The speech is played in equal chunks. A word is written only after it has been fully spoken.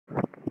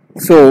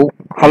So,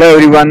 hello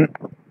everyone,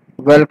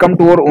 welcome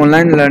to our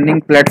online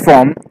learning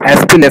platform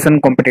SP Lesson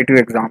Competitive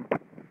Exam।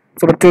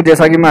 तो बच्चों,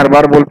 जैसा कि मैं हर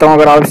बार बोलता हूँ,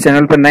 अगर आप इस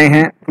चैनल पर नए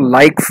हैं तो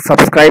लाइक,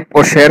 सब्सक्राइब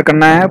और शेयर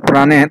करना है,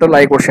 पुराने हैं तो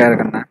लाइक और शेयर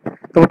करना है।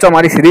 तो बच्चों,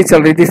 हमारी सीरीज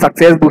चल रही थी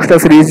सक्सेस बूस्टर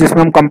सीरीज,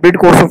 जिसमें हम कंप्लीट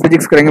कोर्स ऑफ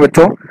फिजिक्स करेंगे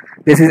बच्चों।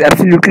 This is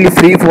absolutely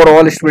free for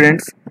all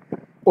students.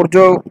 और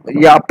जो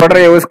ये आप पढ़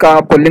रहे हो, इसका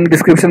आपको लिंक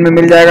डिस्क्रिप्शन में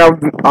मिल जाएगा,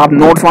 आप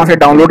नोट्स वहाँ से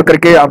डाउनलोड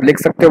करके आप लिख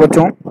सकते हो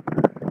बच्चों।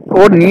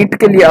 और नीट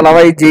के लिए अलावा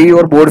ये जेई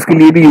और बोर्ड्स के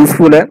लिए भी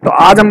यूजफुल है। तो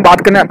आज हम बात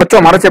करने बच्चों,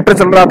 हमारा चैप्टर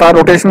चल रहा था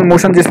रोटेशनल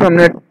मोशन, जिसमें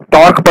हमने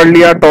टॉर्क पढ़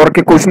लिया, टॉर्क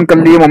के क्वेश्चन कर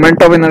लिए,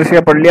 मोमेंट ऑफ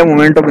इनर्शिया पढ़ लिया,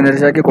 मोमेंट ऑफ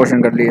इनर्शिया के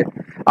क्वेश्चन कर लिए।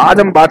 आज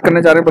हम बात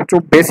करने जा रहे हैं बच्चों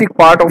basic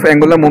part of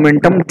angular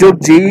momentum, जो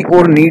जेई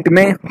और नीट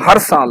में हर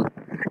साल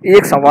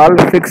एक सवाल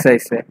फिक्स है।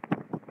 इससे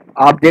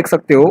आप देख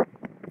सकते हो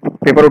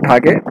पेपर उठा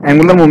के,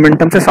 एंगुलर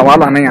मोमेंटम से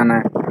सवाल आना ही आना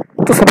है।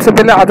 तो सबसे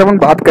पहले आज हम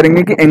बात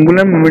करेंगे कि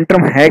एंगुलर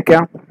मोमेंटम है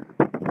क्या,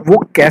 वो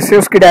कैसे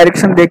उसकी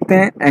डायरेक्शन देखते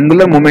हैं,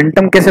 एंगुलर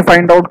मोमेंटम कैसे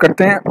फाइंड आउट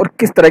करते हैं और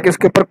किस तरह के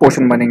उसके ऊपर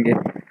क्वेश्चन बनेंगे।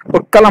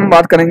 और कल हम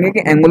बात करेंगे कि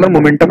एंगुलर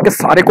मोमेंटम के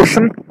सारे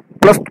क्वेश्चन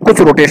प्लस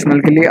कुछ रोटेशनल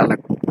के लिए अलग।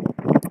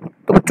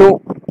 तो बच्चों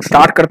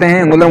स्टार्ट करते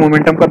हैं एंगुलर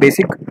मोमेंटम का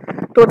बेसिक।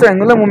 तो बच्चों,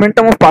 एंगुलर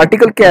मोमेंटम ऑफ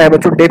पार्टिकल क्या है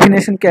बच्चों,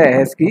 डेफिनेशन क्या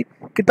है इसकी,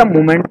 कि the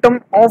momentum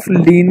of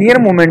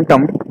linear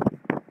momentum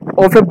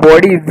of a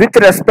body with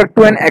respect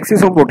to an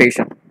axis of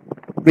rotation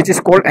which is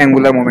called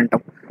angular momentum.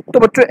 तो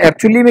बच्चों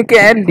एक्चुअली में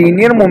क्या है,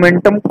 लीनियर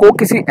मोमेंटम को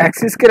किसी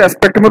एक्सिस के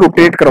रेस्पेक्ट में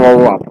रोटेट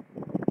करवाओ आप,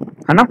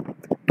 है ना।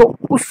 तो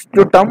उस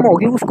जो टर्म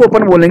होगी उसको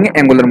अपन बोलेंगे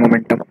एंगुलर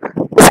मोमेंटम।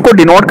 उसको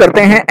डिनोट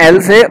करते हैं एल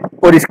से,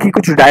 और इसकी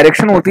कुछ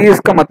डायरेक्शन होती है।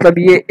 इसका मतलब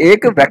ये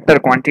एक वेक्टर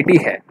क्वांटिटी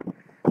है।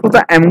 तो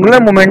द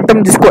एंगुलर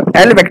मोमेंटम, जिसको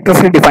एल वेक्टर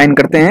से डिफाइन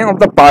करते हैं, of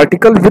the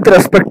particle with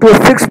respect to a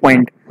fix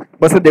point.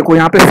 बस देखो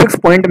यहाँ पे फिक्स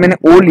पॉइंट मैंने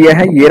ओ लिया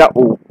है, ये रहा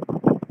ओ।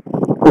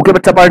 ओके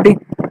बच्चा पार्टी।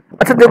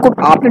 अच्छा देखो,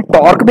 आपने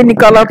टॉर्क भी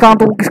निकाला था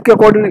तो किसके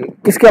अकॉर्डिंग,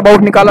 किसके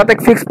अबाउट निकाला था,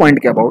 एक फिक्स पॉइंट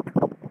के अबाउट,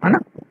 है ना।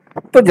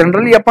 तो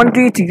जनरली अपन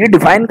जो ये चीजें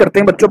डिफाइन करते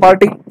हैं बच्चों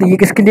पार्टी, तो ये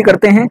किसके लिए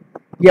करते हैं,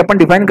 ये अपन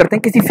डिफाइन करते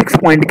हैं किसी फिक्स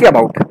पॉइंट के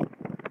अबाउट।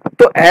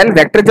 तो एल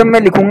वेक्टर जब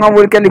मैं लिखूंगा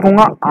वो क्या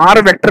लिखूंगा,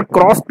 are vector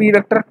cross P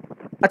vector.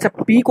 अच्छा,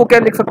 पी को क्या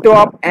लिख सकते हो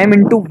आप, एम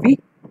इंटू वी।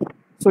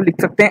 सो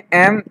लिख सकते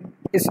हैं एम,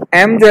 इस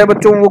एम जो है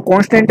बच्चों वो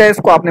कांस्टेंट है,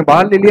 इसको आपने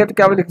बाहर ले लिया तो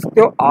क्या लिख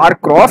सकते हो, आर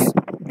क्रॉस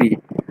वी।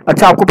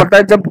 अच्छा, आपको पता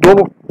है जब दो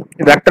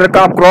वेक्टर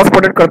का आप क्रॉस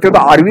प्रोडक्ट करते हो तो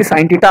आर वी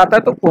साइन थीटा आता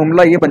है। तो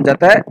फॉर्मूला ये बन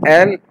जाता है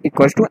L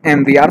equal to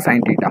M we are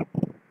sine theta.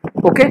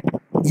 Okay,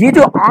 ये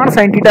जो आर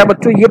साइन थीटा है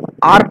बच्चों, ये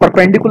आर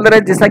परपेंडिकुलर है।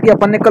 जैसा कि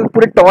अपन ने कल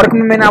पूरे टॉर्क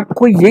में मैंने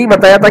आपको यही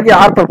बताया था कि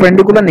आर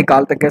परपेंडिकुलर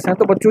निकालते कैसे हैं।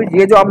 तो बच्चों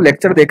ये जो आप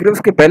लेक्चर देख रहे हो,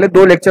 उसके पहले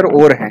दो लेक्चर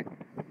और हैं,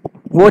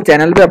 वो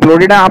चैनल पे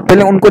अपलोडेड है, आप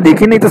पहले उनको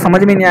देखिए, नहीं तो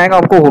समझ में नहीं आएगा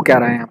आपको हो क्या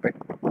रहा है यहाँ पे।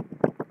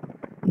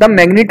 The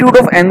magnitude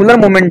of angular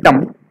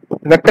momentum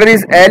vector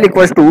is L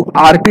equal to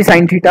R P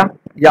sine theta,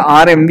 या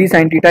R M we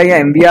sine theta, या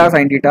M we are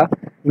sine theta,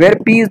 where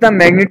P is the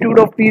magnitude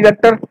of P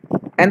vector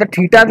and the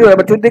theta जो है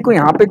बच्चों, देखो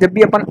यहाँ पे जब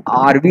भी अपन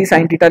आर वी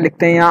साइन थीटा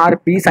लिखते हैं या आर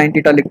पी साइन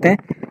थीटा लिखते हैं,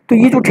 तो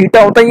ये जो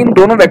थीटा होता है इन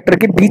दोनों वेक्टर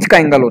के बीच का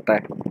एंगल होता है।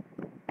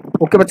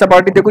 ओके बच्चा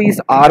पार्टी, देखो इस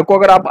आर को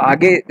अगर आप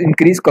आगे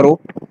इंक्रीज करो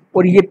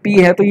और ये पी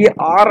है, तो ये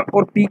आर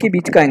और पी के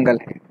बीच का एंगल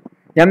है,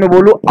 या मैं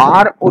बोलूँ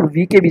आर और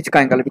वी के बीच का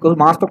एंगल, बिकॉज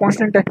मास तो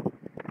कॉन्स्टेंट है।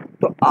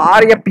 तो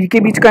आर या पी के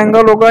बीच का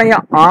एंगल होगा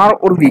या आर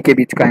और वी के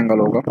बीच का एंगल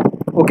होगा।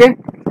 ओके,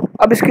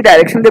 अब इसकी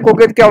डायरेक्शन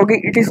देखोगे तो क्या होगी,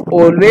 it is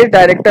always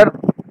director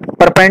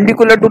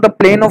perpendicular to the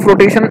plane of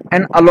rotation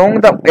and along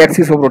the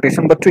axis of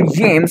rotation. बच्चों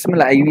ये एम्स में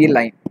लाई हुई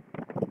लाइन,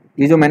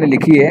 ये जो मैंने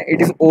लिखी है,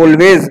 it is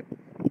always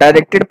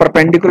directed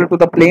perpendicular to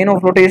the plane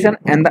of rotation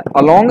and the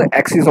along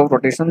axis of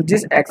rotation,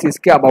 जिस एक्सिस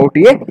के अबाउट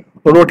ये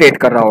रोटेट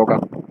कर रहा होगा।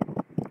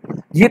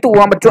 ये तो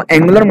हुआ बच्चों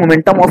एंगुलर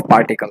मोमेंटम ऑफ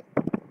पार्टिकल।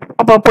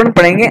 अब अपन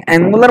पढ़ेंगे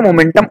angular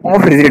momentum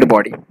of rigid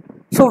body.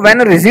 So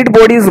when rigid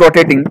body is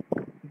rotating,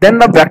 then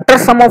the vector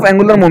sum of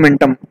angular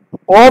momentum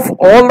of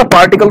all the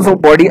particles of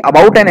body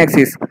about an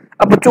axis।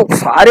 अब बच्चों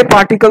सारे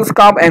particles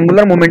का आप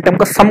angular momentum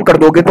का सम कर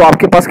दोगे तो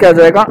आपके पास क्या आ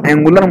जाएगा,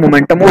 angular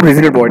momentum of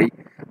rigid body.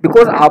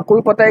 Because आपको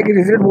भी पता है कि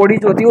रिजिड बॉडी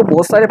जो होती है वो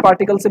बहुत सारे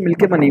पार्टिकल से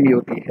मिलकर बनी हुई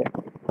होती है।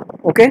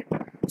 Okay,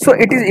 so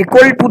it is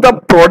equal to the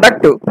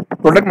product,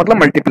 product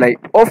मतलब multiply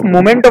of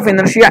moment of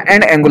inertia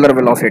and angular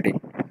velocity.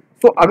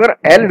 तो अगर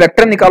एल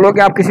वेक्टर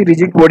निकालोगे आप किसी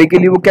रिजिड बॉडी के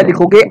लिए, वो क्या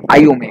लिखोगे,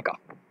 आई ओमेगा।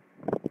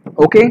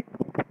 ओके,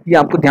 ये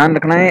आपको ध्यान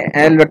रखना है,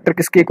 एल वेक्टर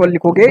किसके इक्वल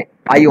लिखोगे,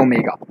 आई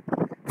ओमेगा।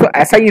 तो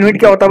ऐसा यूनिट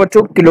क्या होता है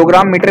बच्चों,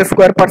 किलोग्राम मीटर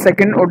स्क्वायर पर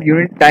सेकंड, और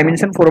यूनिट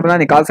डायमेंशन फॉर्मूला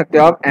निकाल सकते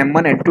हो आप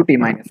m1 n2 t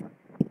 -1।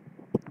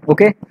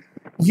 ओके,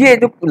 ये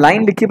जो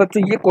लाइन लिखी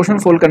बच्चों, ये क्वेश्चन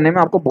सोल्व करने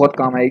में आपको बहुत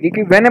काम आएगी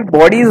कि when a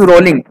body is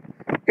rolling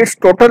it's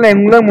total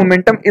angular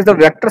momentum is the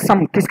vector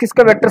sum, किस किस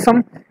का vector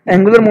sum,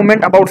 angular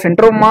moment about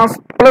centre of mass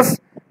plus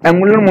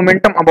angular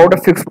momentum about a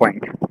fix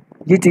point.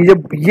 ये चीजें,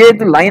 ये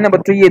जो लाइन है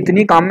बच्चों, ये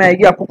इतनी काम में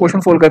आएगी आपको क्वेश्चन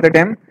सोल्व करते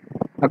टाइम।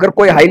 अगर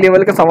कोई हाई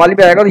लेवल का सवाल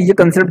भी आएगा तो ये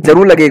कंसेप्ट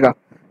जरूर लगेगा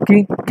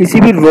कि किसी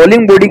भी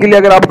रोलिंग बॉडी के लिए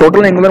अगर आप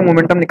टोटल एंगुलर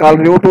मोमेंटम निकाल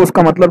रहे हो तो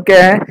उसका मतलब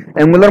क्या है,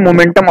 angular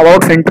momentum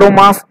about centre of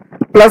mass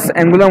plus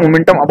angular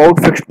momentum about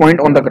fixed point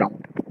on the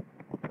ground.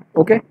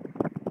 Okay,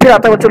 फिर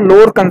आता है बच्चों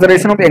lower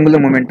conservation of angular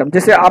momentum.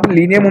 जैसे आप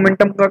लीनियर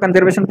मोमेंटम का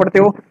कंजर्वेशन पढ़ते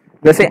हो,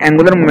 वैसे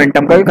एंगुलर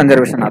मोमेंटम का भी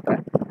कंजर्वेशन आता है।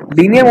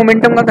 लीनियर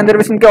मोमेंटम का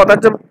कंजर्वेशन क्या होता है,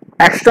 जब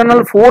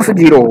एक्सटर्नल फोर्स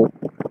जीरो हो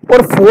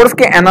और फोर्स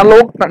के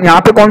एनालॉग यहाँ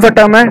पे कौन सा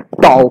टर्म है,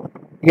 टाउ,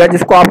 या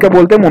जिसको आप क्या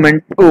बोलते हैं,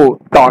 मोमेंट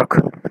टॉर्क।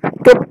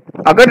 तो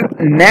अगर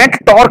नेट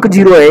टॉर्क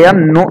जीरो है या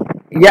नो,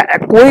 या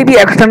कोई भी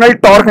एक्सटर्नल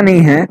टॉर्क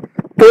नहीं है,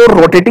 तो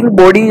रोटेटिंग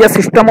बॉडी या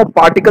सिस्टम ऑफ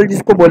पार्टिकल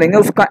जिसको बोलेंगे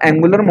उसका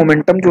एंगुलर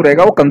मोमेंटम जो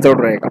रहेगा वो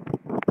कंजर्व रहेगा।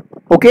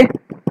 ओके,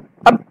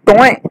 अब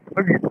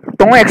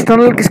टॉ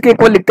एक्सटर्नल किसके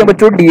इक्वल लिखते हैं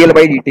बच्चों, डीएल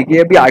बाई डी टी की,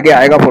 अभी आगे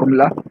आएगा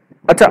फॉर्मूला।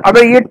 अच्छा,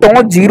 अगर ये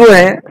टॉ जीरो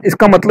है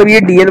इसका मतलब ये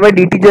डीएल बाई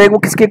डी टी जो है वो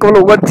किसके इक्वल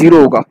होगा,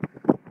 जीरो होगा।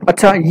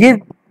 अच्छा, ये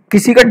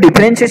किसी का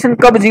डिफरेंशिएशन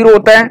कब जीरो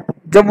होता है,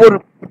 जब वो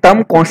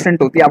टर्म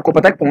कांस्टेंट होती है। आपको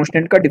पता है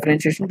कांस्टेंट का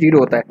डिफरेंशिएशन जीरो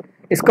होता है।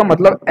 इसका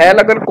मतलब एल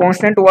अगर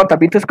कांस्टेंट हुआ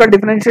तभी तो इसका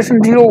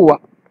डिफरेंशिएशन जीरो हुआ।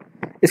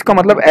 इसका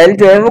मतलब एल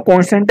जो है वो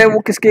कांस्टेंट है, वो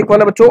किसके इक्वल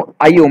है बच्चों,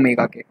 आई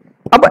ओमेगा के।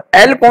 अब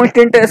एल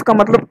कांस्टेंट है, इसका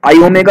मतलब आई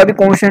ओमेगा भी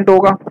कांस्टेंट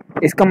होगा।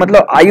 इसका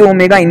मतलब आई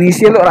ओमेगा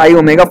इनिशियल और आई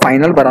ओमेगा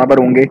फाइनल बराबर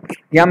होंगे।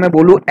 या मैं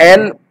बोलूं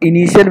L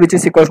initial which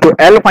is equal to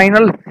L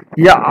final,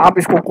 या आप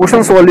इसको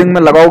क्वेश्चन सॉल्विंग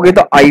में लगाओगे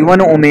तो I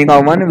one omega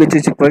one which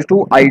is equal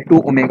to I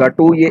to omega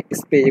two. ये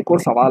इस पे एक और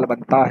सवाल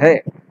बनता है,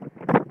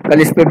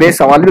 कल इस पे बेस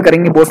सवाल भी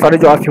करेंगे बहुत सारे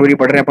जो आप थ्योरी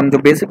पढ़ रहे हैं अपन। जो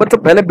बेसिक बच्चों,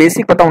 पहले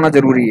बेसिक पता होना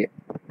जरूरी है।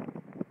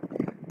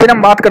 फिर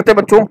हम बात करते हैं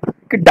बच्चों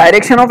कि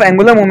direction of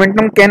angular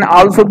momentum can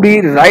also be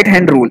right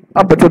hand rule.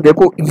 अब बच्चों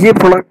देखो, ये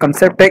थोड़ा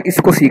कंसेप्ट है,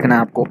 इसको सीखना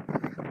है आपको।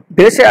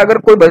 जैसे अगर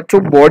कोई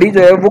बच्चों बॉडी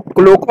जो है वो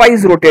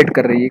क्लॉकवाइज रोटेट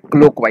कर रही है,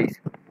 क्लॉकवाइज,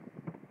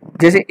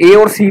 जैसे ए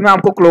और सी में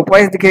आपको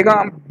क्लॉकवाइज दिखेगा,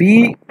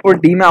 बी और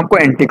डी में आपको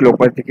एंटी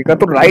क्लॉकवाइज दिखेगा।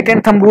 तो राइट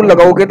हैंड थंब रूल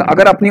लगाओगे तो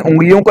अगर अपनी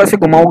उंगलियों को ऐसे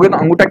घुमाओगे तो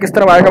अंगूठा किस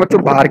तरफ आएगा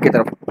बच्चों, बाहर की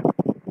तरफ।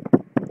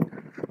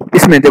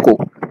 इसमें देखो,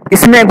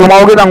 इसमें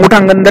घुमाओगे तो अंगूठा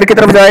अंदर की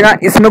तरफ जाएगा,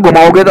 इसमें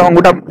घुमाओगे तो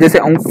अंगूठा, जैसे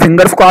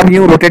फिंगर्स को आप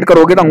यूं रोटेट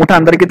करोगे तो अंगूठा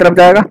अंदर की तरफ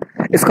जाएगा।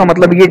 इसका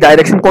मतलब ये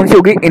डायरेक्शन कौन सी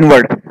होगी,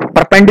 inward,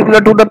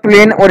 perpendicular to the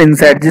plane और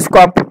इनसाइड, जिसको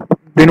आप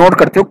डिनोट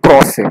करते हो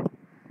क्रॉस से।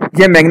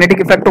 ये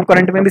मैग्नेटिक इफेक्ट ऑफ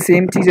करंट में भी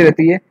सेम चीज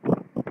रहती है।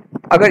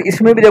 अगर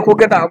इसमें भी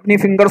देखोगे तो अपनी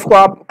फिंगर्स को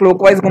आप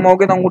क्लॉकवाइज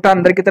घुमाओगे तो अंगूठा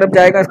अंदर की तरफ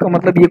जाएगा। इसका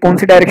मतलब ये कौन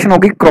सी डायरेक्शन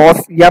होगी,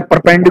 क्रॉस या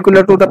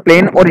परपेंडिकुलर टू द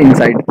प्लेन और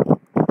इनसाइड।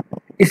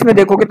 इसमें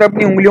देखोगे तो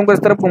अपनी उंगलियों को इस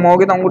तरफ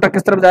घुमाओगे तो अंगूठा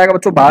किस तरफ जाएगा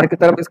बच्चों, बाहर की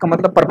तरफ। इसका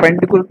मतलब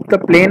परपेंडिकुलर टू द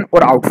प्लेन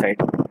और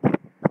आउटसाइड।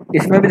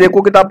 इसमें भी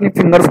देखोगे तो अपनी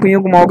फिंगर्स को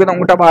यूं घुमाओगे तो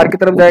अंगूठा बाहर की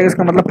तरफ जाएगा।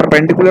 इसका मतलब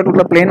परपेंडिकुलर टू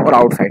द प्लेन और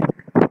आउटसाइड।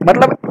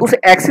 मतलब उस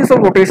एक्सिस ऑफ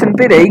रोटेशन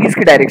पे रहेगी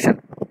इसकी डायरेक्शन,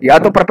 या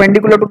तो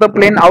perpendicular to the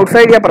plane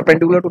outside या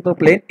perpendicular to the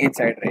plane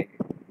inside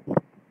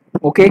रहेगी।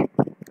 ओके,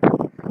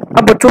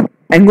 अब बच्चों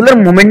एंगुलर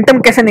मोमेंटम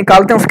कैसे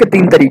निकालते हैं उसके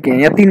तीन तरीके हैं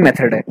या तीन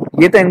मेथड है।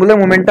 ये तो एंगुलर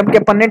मोमेंटम की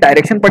अपन ने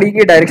डायरेक्शन पढ़ी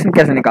कि डायरेक्शन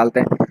कैसे निकालते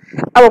हैं।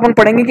 अब अपन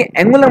पढ़ेंगे कि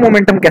एंगुलर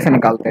मोमेंटम कैसे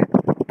निकालते हैं।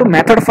 तो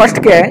मेथड फर्स्ट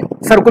क्या है,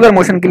 सर्कुलर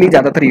मोशन के लिए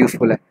ज्यादातर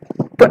यूजफुल है।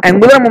 तो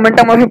angular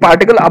momentum of A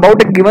particle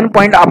about A given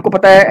point, आपको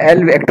पता है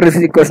L vector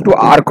is equal to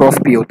are cross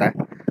P होता है।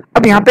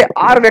 अब यहाँ पे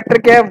आर वेक्टर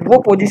क्या है, वो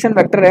पोजीशन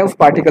वेक्टर है उस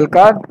पार्टिकल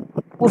का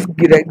उस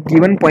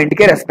गिवन पॉइंट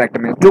के रेस्पेक्ट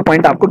में, जो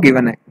पॉइंट आपको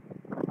गिवन है।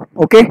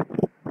 ओके,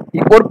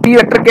 और पी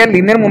वेक्टर क्या है,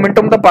 linear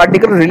momentum of the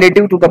particle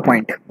relative to the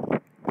point.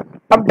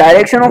 अब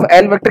डायरेक्शन ऑफ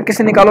एल वेक्टर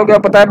किससे निकालोगे,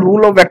 आप पता है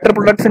रूल ऑफ वेक्टर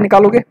प्रोडक्ट से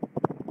निकालोगे।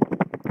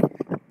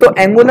 तो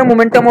angular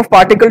momentum of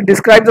particle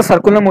describe the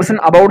circular motion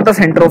about the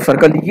centre of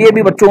circle. ये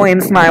भी बच्चों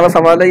एम्स में आया हुआ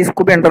सवाल है,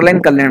 इसको भी अंडरलाइन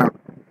कर लेना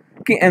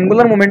कि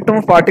angular momentum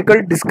of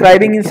particle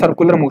describing in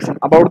circular motion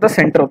about the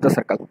centre of the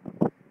circle.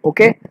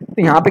 Okay,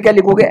 तो यहाँ पे क्या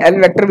लिखोगे, L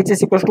vector which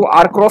is equal to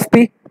are cross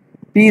P,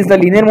 P is the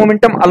linear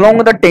momentum along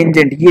the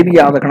tangent। ये भी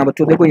याद रखना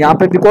बच्चों। देखो यहाँ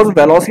पे बिकॉज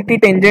वेलोसिटी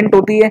टेंजेंट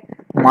होती है,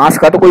 मास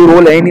का तो कोई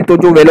रोल है नहीं, तो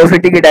जो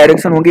वेलोसिटी की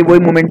डायरेक्शन होगी वही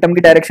मोमेंटम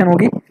की डायरेक्शन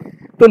होगी।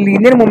 तो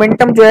लीनियर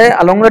मोमेंटम जो है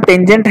along द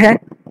टेंजेंट है,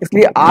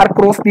 इसलिए r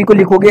क्रॉस p को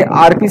लिखोगे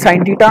आर पी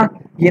साइन थीटा।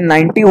 ये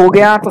 90 हो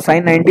गया तो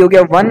साइन 90 हो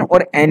गया 1,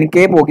 और n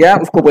कैप हो गया,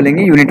 उसको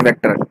बोलेंगे यूनिट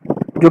वेक्टर,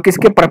 जो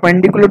किसके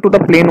perpendicular to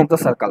the plane of the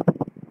circle,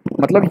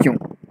 मतलब यूं।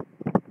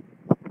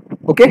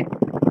 Okay,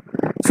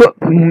 so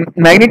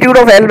magnitude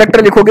of L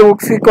vector लिखोगे वो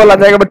किसके इक्वल आ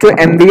जाएगा बच्चों,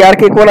 एम बी आर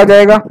के इक्वल आ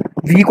जाएगा।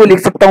 वी को लिख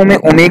सकता हूं मैं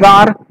ओमेगा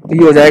आर, तो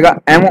ये हो जाएगा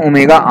एम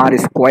ओमेगा आर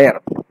स्क्वायर।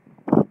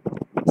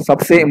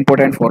 सबसे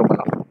इंपॉर्टेंट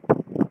फॉर्मूला।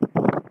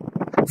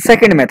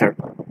 सेकंड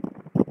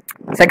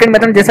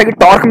मेथड जैसा कि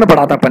टॉर्क में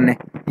पढ़ा था अपन ने,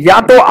 या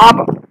तो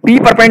आप पी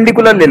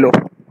परपेंडिकुलर ले लो,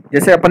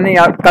 जैसे अपन ने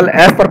कल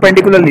एफ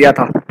परपेंडिकुलर लिया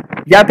था,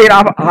 या फिर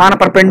आप आर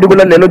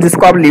परपेंडिकुलर ले लो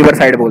जिसको आप लीवर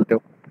साइड बोलते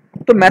हो।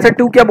 तो मेथड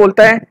 2 क्या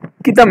बोलता है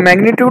कि the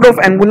magnitude of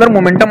angular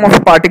momentum of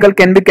particle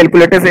can be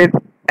calculated as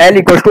L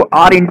equals to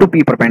are into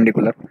P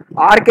perpendicular.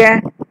 Are क्या है,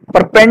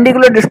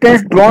 perpendicular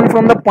distance drawn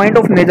from the point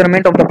of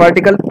measurement of the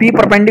particle. P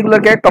perpendicular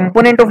क्या है,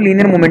 component of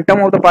linear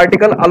momentum of the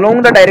particle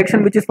along the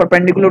direction which is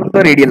perpendicular to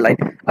the radial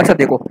line. अच्छा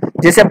देखो,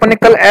 जैसे अपन ने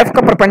कल F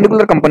का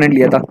perpendicular component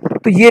लिया था,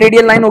 तो ये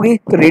रेडियल लाइन होगी,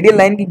 तो रेडियल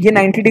लाइन की ये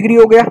 90 डिग्री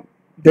हो गया,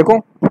 देखो,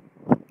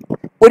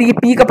 और ये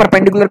पी का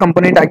परपेंडिकुलर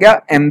कंपोनेंट आ गया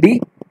एम बी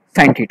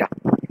साइन थीटा।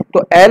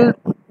 तो एल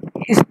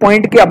इस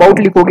पॉइंट के अबाउट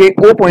लिखोगे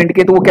ओ पॉइंट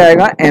के, तो वो क्या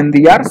आएगा M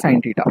we are sine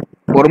theta.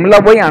 Formula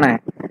वही आना है।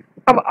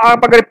 अब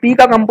आप अगर पी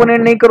का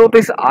कंपोनेंट नहीं करो तो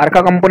इस आर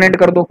का कंपोनेंट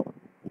कर दो,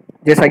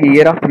 जैसा कि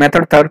ये रहा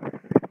मेथड थर्ड।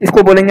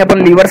 इसको बोलेंगे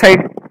अपन लीवर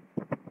साइड।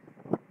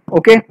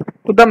 ओके,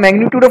 तो the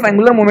magnitude of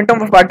angular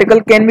momentum of particle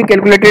can be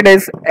calculated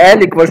as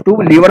L equals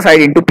to liver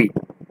side into P।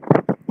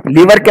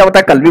 Liver क्या होता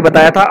है कल भी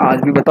बताया था,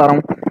 आज भी बता रहा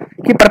हूँ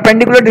कि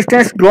perpendicular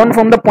distance drawn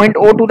from the point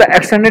O to the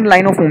extended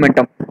line of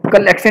momentum.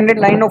 कल एक्सटेंडेड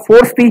लाइन ऑफ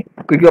फोर्स थी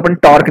क्योंकि अपन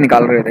टॉर्क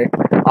निकाल रहे थे,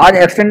 आज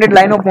एक्सटेंडेड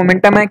लाइन ऑफ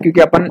मोमेंटम है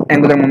क्योंकि अपन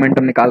एंगुलर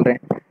मोमेंटम निकाल रहे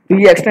हैं। तो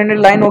ये एक्सटेंडेड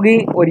लाइन होगी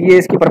और ये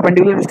इसकी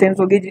परपेंडिकुलर डिस्टेंस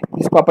होगी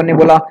जिसको अपन ने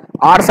बोला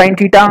r sin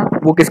थीटा,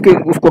 वो किसके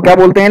उसको क्या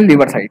बोलते हैं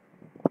लीवर साइड।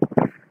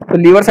 तो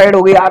लीवर साइड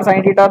हो गई r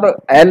sin थीटा, तो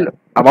L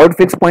about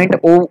fix point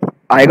O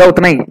आएगा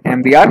उतना ही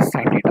mvr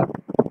sin थीटा।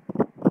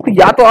 तो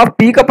या तो आप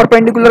P का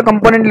परपेंडिकुलर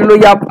कंपोनेंट ले लो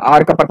या आप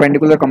R का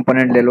परपेंडिकुलर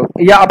कंपोनेंट ले लो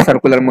या आप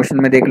सर्कुलर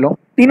मोशन में देख लो।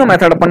 तीनों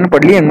मेथड अपन ने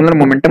पढ़ ली एंगुलर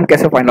मोमेंटम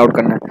कैसे फाइंड आउट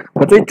करना है।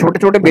 बच्चों ये छोटे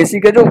छोटे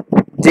बेसिक है जो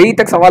जेई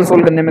तक सवाल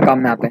सोल्व करने में काम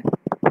में आते हैं।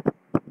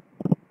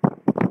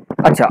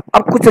 अच्छा,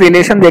 अब कुछ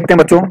रिलेशन देखते हैं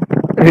बच्चों,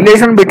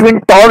 relation between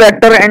toe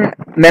vector and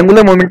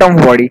angular momentum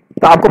of body.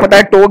 तो आपको पता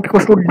है टॉ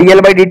equals to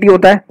dl by dt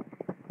होता है।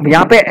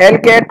 यहाँ पे L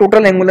क्या है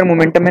टोटल एंगुलर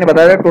मोमेंटम, मैंने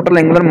बताया था टोटल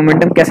एंगुलर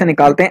मोमेंटम कैसे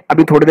निकालते हैं,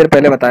 अभी थोड़ी देर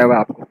पहले बताया हुआ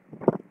आपको।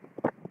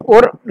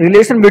 और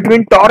relation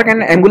between torque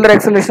and angular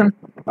acceleration,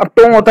 अब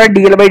टो होता है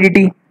dl बाई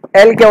dt,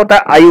 L क्या होता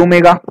है i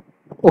ओमेगा।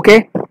 ओके,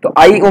 तो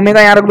i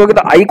ओमेगा यहाँ रख दोगे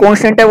तो i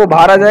कांस्टेंट है वो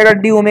बाहर आ जाएगा,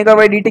 d ओमेगा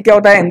बाई dt क्या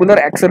होता है एंगुलर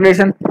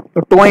एक्सेलरेशन,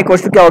 तो टो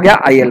इक्वल्स टू क्या हो गया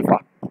i अल्फा।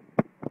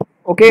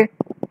 ओके,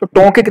 तो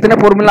टो के कितने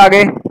फॉर्मूला आ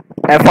गए,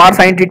 fr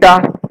sin theta,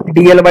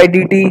 dl by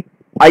dt,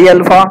 i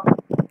alpha.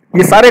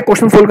 ये सारे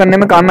क्वेश्चन सोल्व करने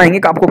में काम आएंगे,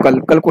 आपको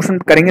कल क्वेश्चन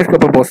करेंगे इसके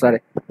ऊपर बहुत सारे।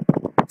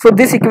 So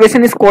this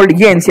equation is called,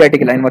 ये एनसीईआरटी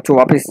की लाइन बच्चों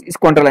वापस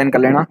इसको अंडरलाइन कर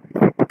लेना।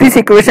 This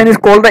equation is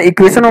called the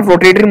equation of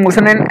rotatory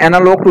motion and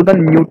analogue to the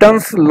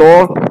Newton's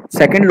law,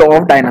 second law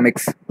of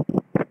dynamics.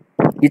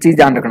 ये चीज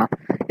ध्यान रखना,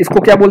 इसको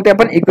क्या बोलते हैं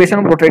अपन, इक्वेशन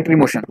ऑफ रोटेटरी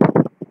मोशन।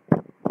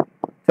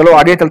 चलो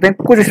आगे चलते हैं,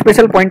 कुछ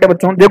स्पेशल पॉइंट है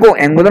बच्चों। देखो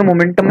एंगुलर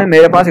मोमेंटम में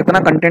मेरे पास इतना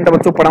कंटेंट है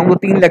बच्चों, पढ़ाऊंगा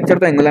 3 लेक्चर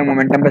तो एंगुलर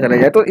मोमेंटम पे चले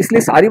जाए, तो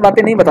इसलिए सारी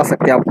बातें नहीं बता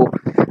सकते आपको।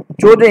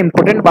 जो जो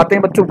इंपॉर्टेंट बातें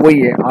हैं बच्चों वही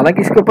है,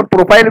 हालांकि इसके ऊपर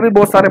प्रोफाइल भी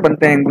बहुत सारे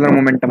बनते हैं एंगुलर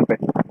मोमेंटम पे।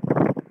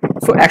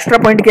 सो एक्स्ट्रा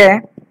पॉइंट क्या है,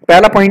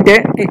 पहला पॉइंट है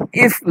कि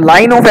if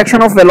line of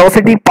action of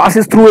velocity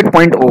passes through eight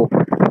point O,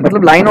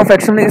 मतलब लाइन ऑफ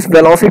एक्शन इस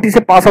वेलोसिटी से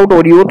पास आउट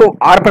हो रही हो तो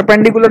r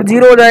परपेंडिकुलर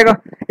 0 हो जाएगा,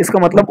 इसका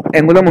मतलब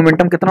एंगुलर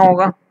मोमेंटम कितना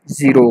होगा,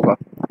 0 होगा।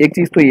 एक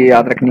चीज तो ये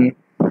याद रखनी है।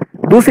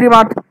 दूसरी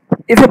बात,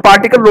 if a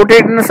particle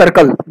rotate in a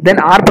circle then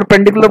r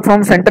perpendicular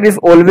from center is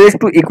always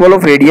to equal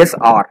of radius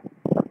r,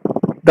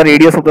 the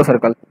radius of the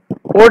circle,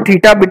 और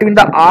theta between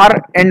the r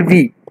and v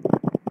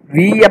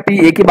या p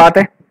एक ही बात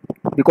है,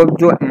 because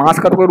जो मास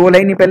का तो कोई role है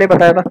ही नहीं, पहले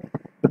बताया था।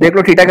 तो देख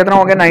लो थीटा कितना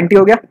हो गया, 90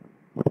 हो गया।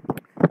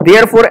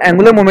 therefore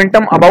angular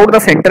momentum about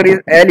the center is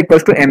L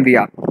equals to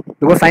mvr,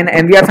 देखो sin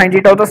mvr sin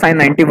थीटा होता है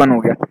sin 91 हो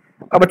गया।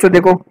 अब बच्चों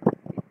देखो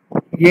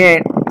ये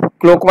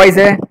क्लॉकवाइज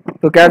है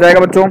तो क्या आ जाएगा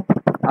बच्चों,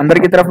 अंदर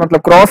की तरफ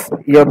मतलब क्रॉस,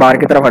 ये बाहर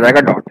की तरफ आ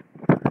जाएगा डॉट।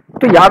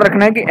 तो याद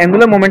रखना है कि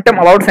एंगुलर मोमेंटम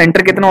अबाउट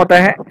सेंटर कितना होता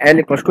है, L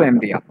equals to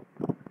mvr।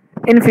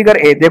 In figure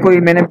A देखो, ये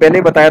मैंने पहले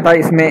ही बताया था,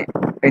 इसमें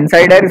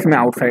इनसाइड है इसमें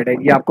आउटसाइड है,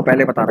 ये आपको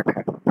पहले बता रखा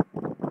है।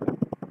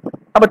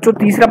 अब बच्चों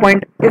तीसरा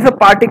point, if a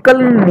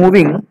particle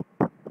moving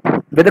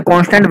with a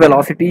constant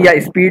velocity या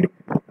speed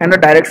and the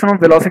direction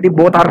of velocity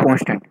both are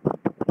constant.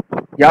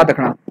 याद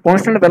रखना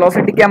कांस्टेंट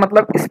वेलोसिटी क्या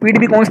मतलब, स्पीड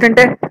भी कांस्टेंट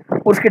है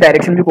और उसकी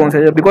डायरेक्शन भी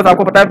कांस्टेंट है, बिकॉज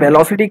आपको पता है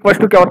वेलोसिटी इक्वल्स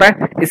टू क्या होता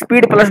है,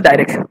 स्पीड प्लस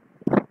डायरेक्शन,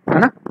 है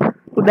ना।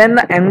 तो then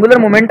the angular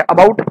moment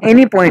about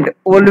any point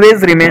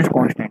always remains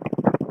constant.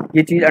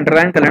 ये चीज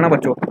अंडरलाइन कर लेना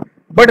बच्चों।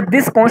 But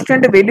this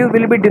constant value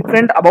will be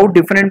different about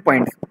different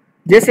points.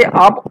 जैसे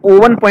आप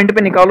O1 पॉइंट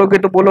पे निकालोगे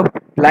तो बोलो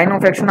line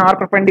of action r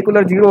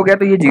perpendicular 0 हो गया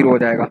तो ये 0 हो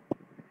जाएगा।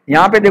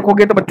 यहाँ पे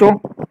देखोगे तो बच्चों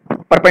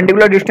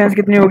परपेंडिकुलर डिस्टेंस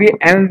कितनी होगी,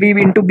 mv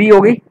इंटू b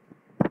होगी,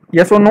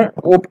 यस और नो।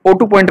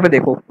 O2 पॉइंट पे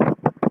देखो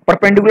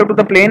परपेंडिकुलर टू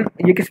द प्लेन,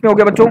 ये किस में हो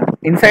गया बच्चों,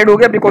 इनसाइड हो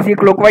गया, बिकॉज ये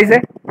क्लॉकवाइज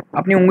है।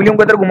 अपनी उंगलियों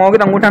को इधर घुमाओगे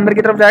तो अंगूठा अंदर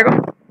की तरफ जाएगा।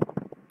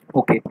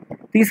 ओके,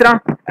 तीसरा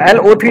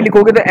LO3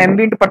 लिखोगे तो mv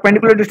इंटू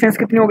परपेंडिकुलर डिस्टेंस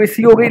कितनी हो गई,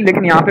 c हो गई,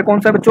 लेकिन यहाँ पे कौन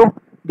सा बच्चों,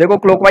 देखो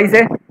क्लॉकवाइज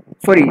है,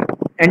 सॉरी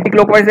एंटी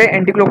क्लॉकवाइज है,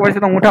 एंटी क्लॉकवाइज है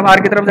तो अंगूठा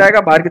बाहर की तरफ जाएगा,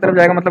 बाहर की तरफ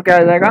जाएगा मतलब क्या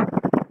आ जाएगा,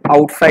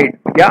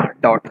 आउटसाइड या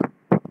डॉट।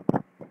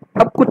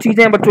 अब कुछ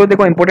चीजें हैं बच्चों,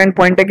 देखो इंपॉर्टेंट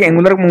पॉइंट है कि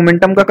एंगुलर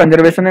मोमेंटम का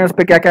कंजर्वेशन है, उस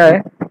पर क्या क्या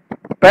है।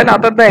 पहला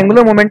आता था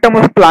angular momentum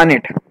of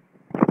planet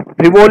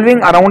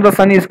revolving around the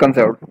sun is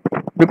conserved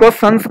because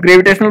sons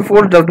gravitational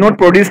force does not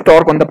produce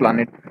torque on the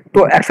planet.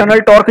 तो एक्सटर्नल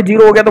टॉर्क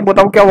 0 हो गया तो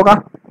बताओ क्या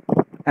होगा,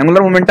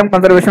 एंगुलर मोमेंटम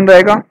कंजर्वेशन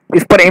रहेगा।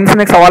 इस पर एम्स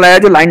में एक सवाल आया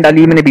जो लाइन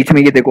डाली है मैंने बीच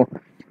में, ये देखो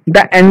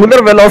the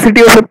angular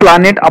velocity of A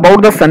planet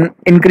about the sun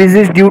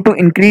increases due to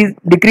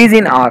decrease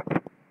in r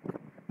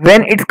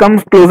when it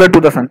comes closer to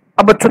the सन।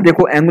 अब बच्चों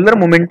देखो एंगुलर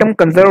मोमेंटम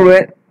कंजर्व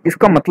है,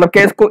 इसका मतलब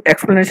क्या है, इसको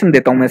एक्सप्लेनेशन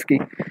देता हूं मैं इसकी।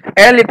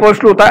 L इक्वल्स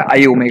टू होता है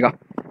i ओमेगा,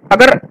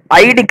 अगर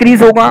i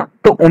डिक्रीज होगा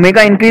तो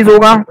ओमेगा इंक्रीज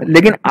होगा,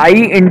 लेकिन i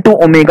इंटू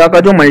ओमेगा का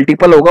जो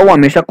मल्टीपल होगा वो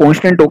हमेशा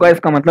कांस्टेंट होगा,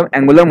 इसका मतलब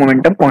एंगुलर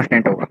मोमेंटम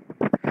कांस्टेंट होगा।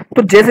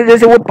 तो जैसे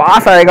जैसे वो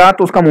पास आएगा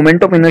तो उसका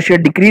मोमेंट ऑफ इनर्शिया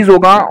डिक्रीज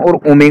होगा और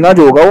ओमेगा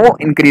जो होगा वो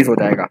इंक्रीज हो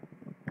जाएगा।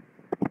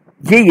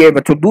 ये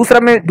बच्चों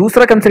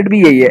दूसरा कंसेप्ट भी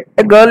यही है।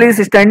 A girl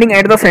is standing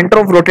at the centre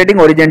of rotating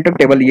horizontal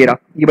table,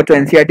 ये बच्चों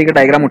एनसीईआरटी का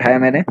डायग्राम उठाया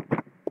मैंने।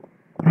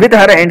 with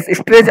her hands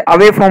stretched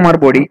away from her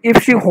body.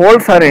 If she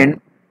holds her hand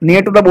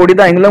near to the body,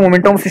 the angular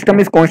momentum system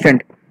is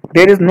constant.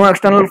 There is no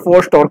external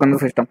force torque in the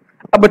system.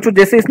 अब बच्चों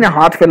जैसे इसने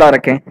हाथ फैला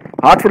रखे हैं,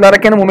 हाथ फैला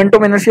रखे हैं,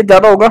 मोमेंटम इनर्शिया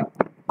ज्यादा होगा,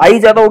 आई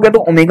ज्यादा हो गया तो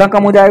ओमेगा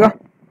कम हो जाएगा,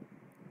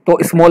 तो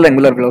स्मॉल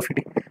एंगुलर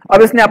वेलोसिटी।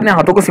 अब इसने अपने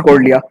हाथों को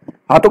सिकोड़ लिया,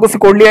 हाथों को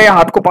सिकोड़ लिया या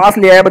हाथ को पास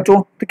ले आया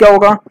बच्चों, तो क्या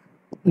होगा,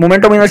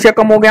 मोमेंटम इनर्शिया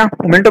कम हो गया,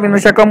 मोमेंटम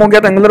इनर्शिया कम हो गया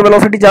तो एंगुलर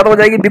वेलोसिटी ज्यादा हो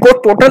जाएगी, बिकॉज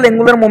टोटल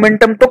एंगुलर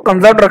मोमेंटम तो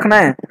कंजर्व रखना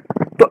है।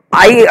 तो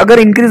आई अगर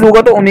इंक्रीज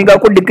होगा तो ओमेगा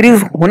को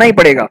डिक्रीज होना ही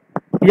पड़ेगा,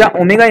 या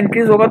ओमेगा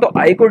इंक्रीज होगा तो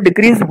आई को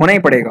डिक्रीज होना ही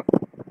पड़ेगा।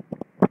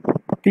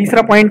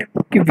 तीसरा पॉइंट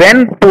कि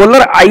when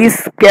polar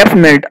ice caps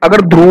melt,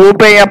 अगर ध्रुवों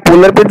पे या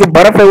पोलर पे जो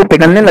बर्फ है वो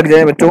पिघलने लग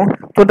जाए बच्चों,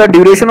 तो the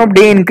duration of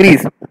day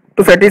increase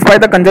to satisfy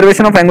the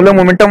conservation of angular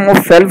momentum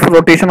of self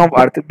rotation of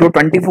earth. जो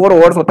 24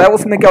 आवर्स होता है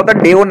उसमें क्या होता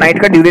है, डे और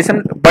नाइट का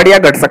ड्यूरेशन बढ़ या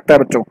घट सकता है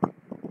बच्चों।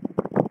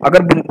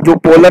 अगर जो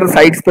पोलर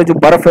साइड्स पे जो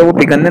बर्फ है वो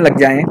पिघलने लग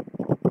जाए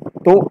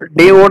तो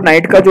डे और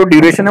नाइट का जो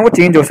ड्यूरेशन है वो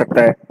चेंज हो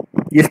सकता है।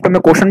 इस पर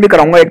मैं क्वेश्चन भी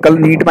कराऊंगा, एक कल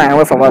नीट में आया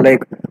हुआ सवाल है,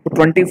 एक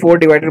 24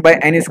 divided by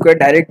n square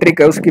direct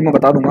trick है, उसकी मैं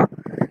बता दूंगा।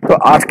 तो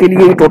आज के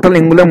लिए टोटल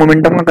एंगुलर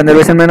मोमेंटम का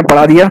कंजर्वेशन मैंने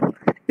पढ़ा दिया,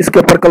 इसके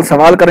ऊपर कल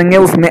सवाल करेंगे,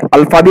 उसमें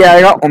अल्फा भी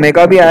आएगा,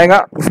 ओमेगा भी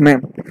आएगा, उसमें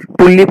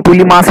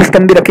पुली मास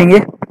सिस्टम भी रखेंगे।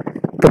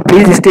 तो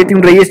प्लीज स्टे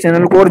ट्यून्ड रहिए इस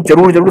चैनल को और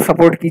जरूर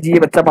सपोर्ट कीजिए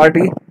बच्चा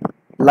पार्टी,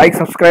 लाइक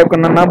सब्सक्राइब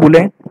करना ना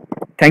भूलें।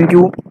 Thank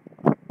you.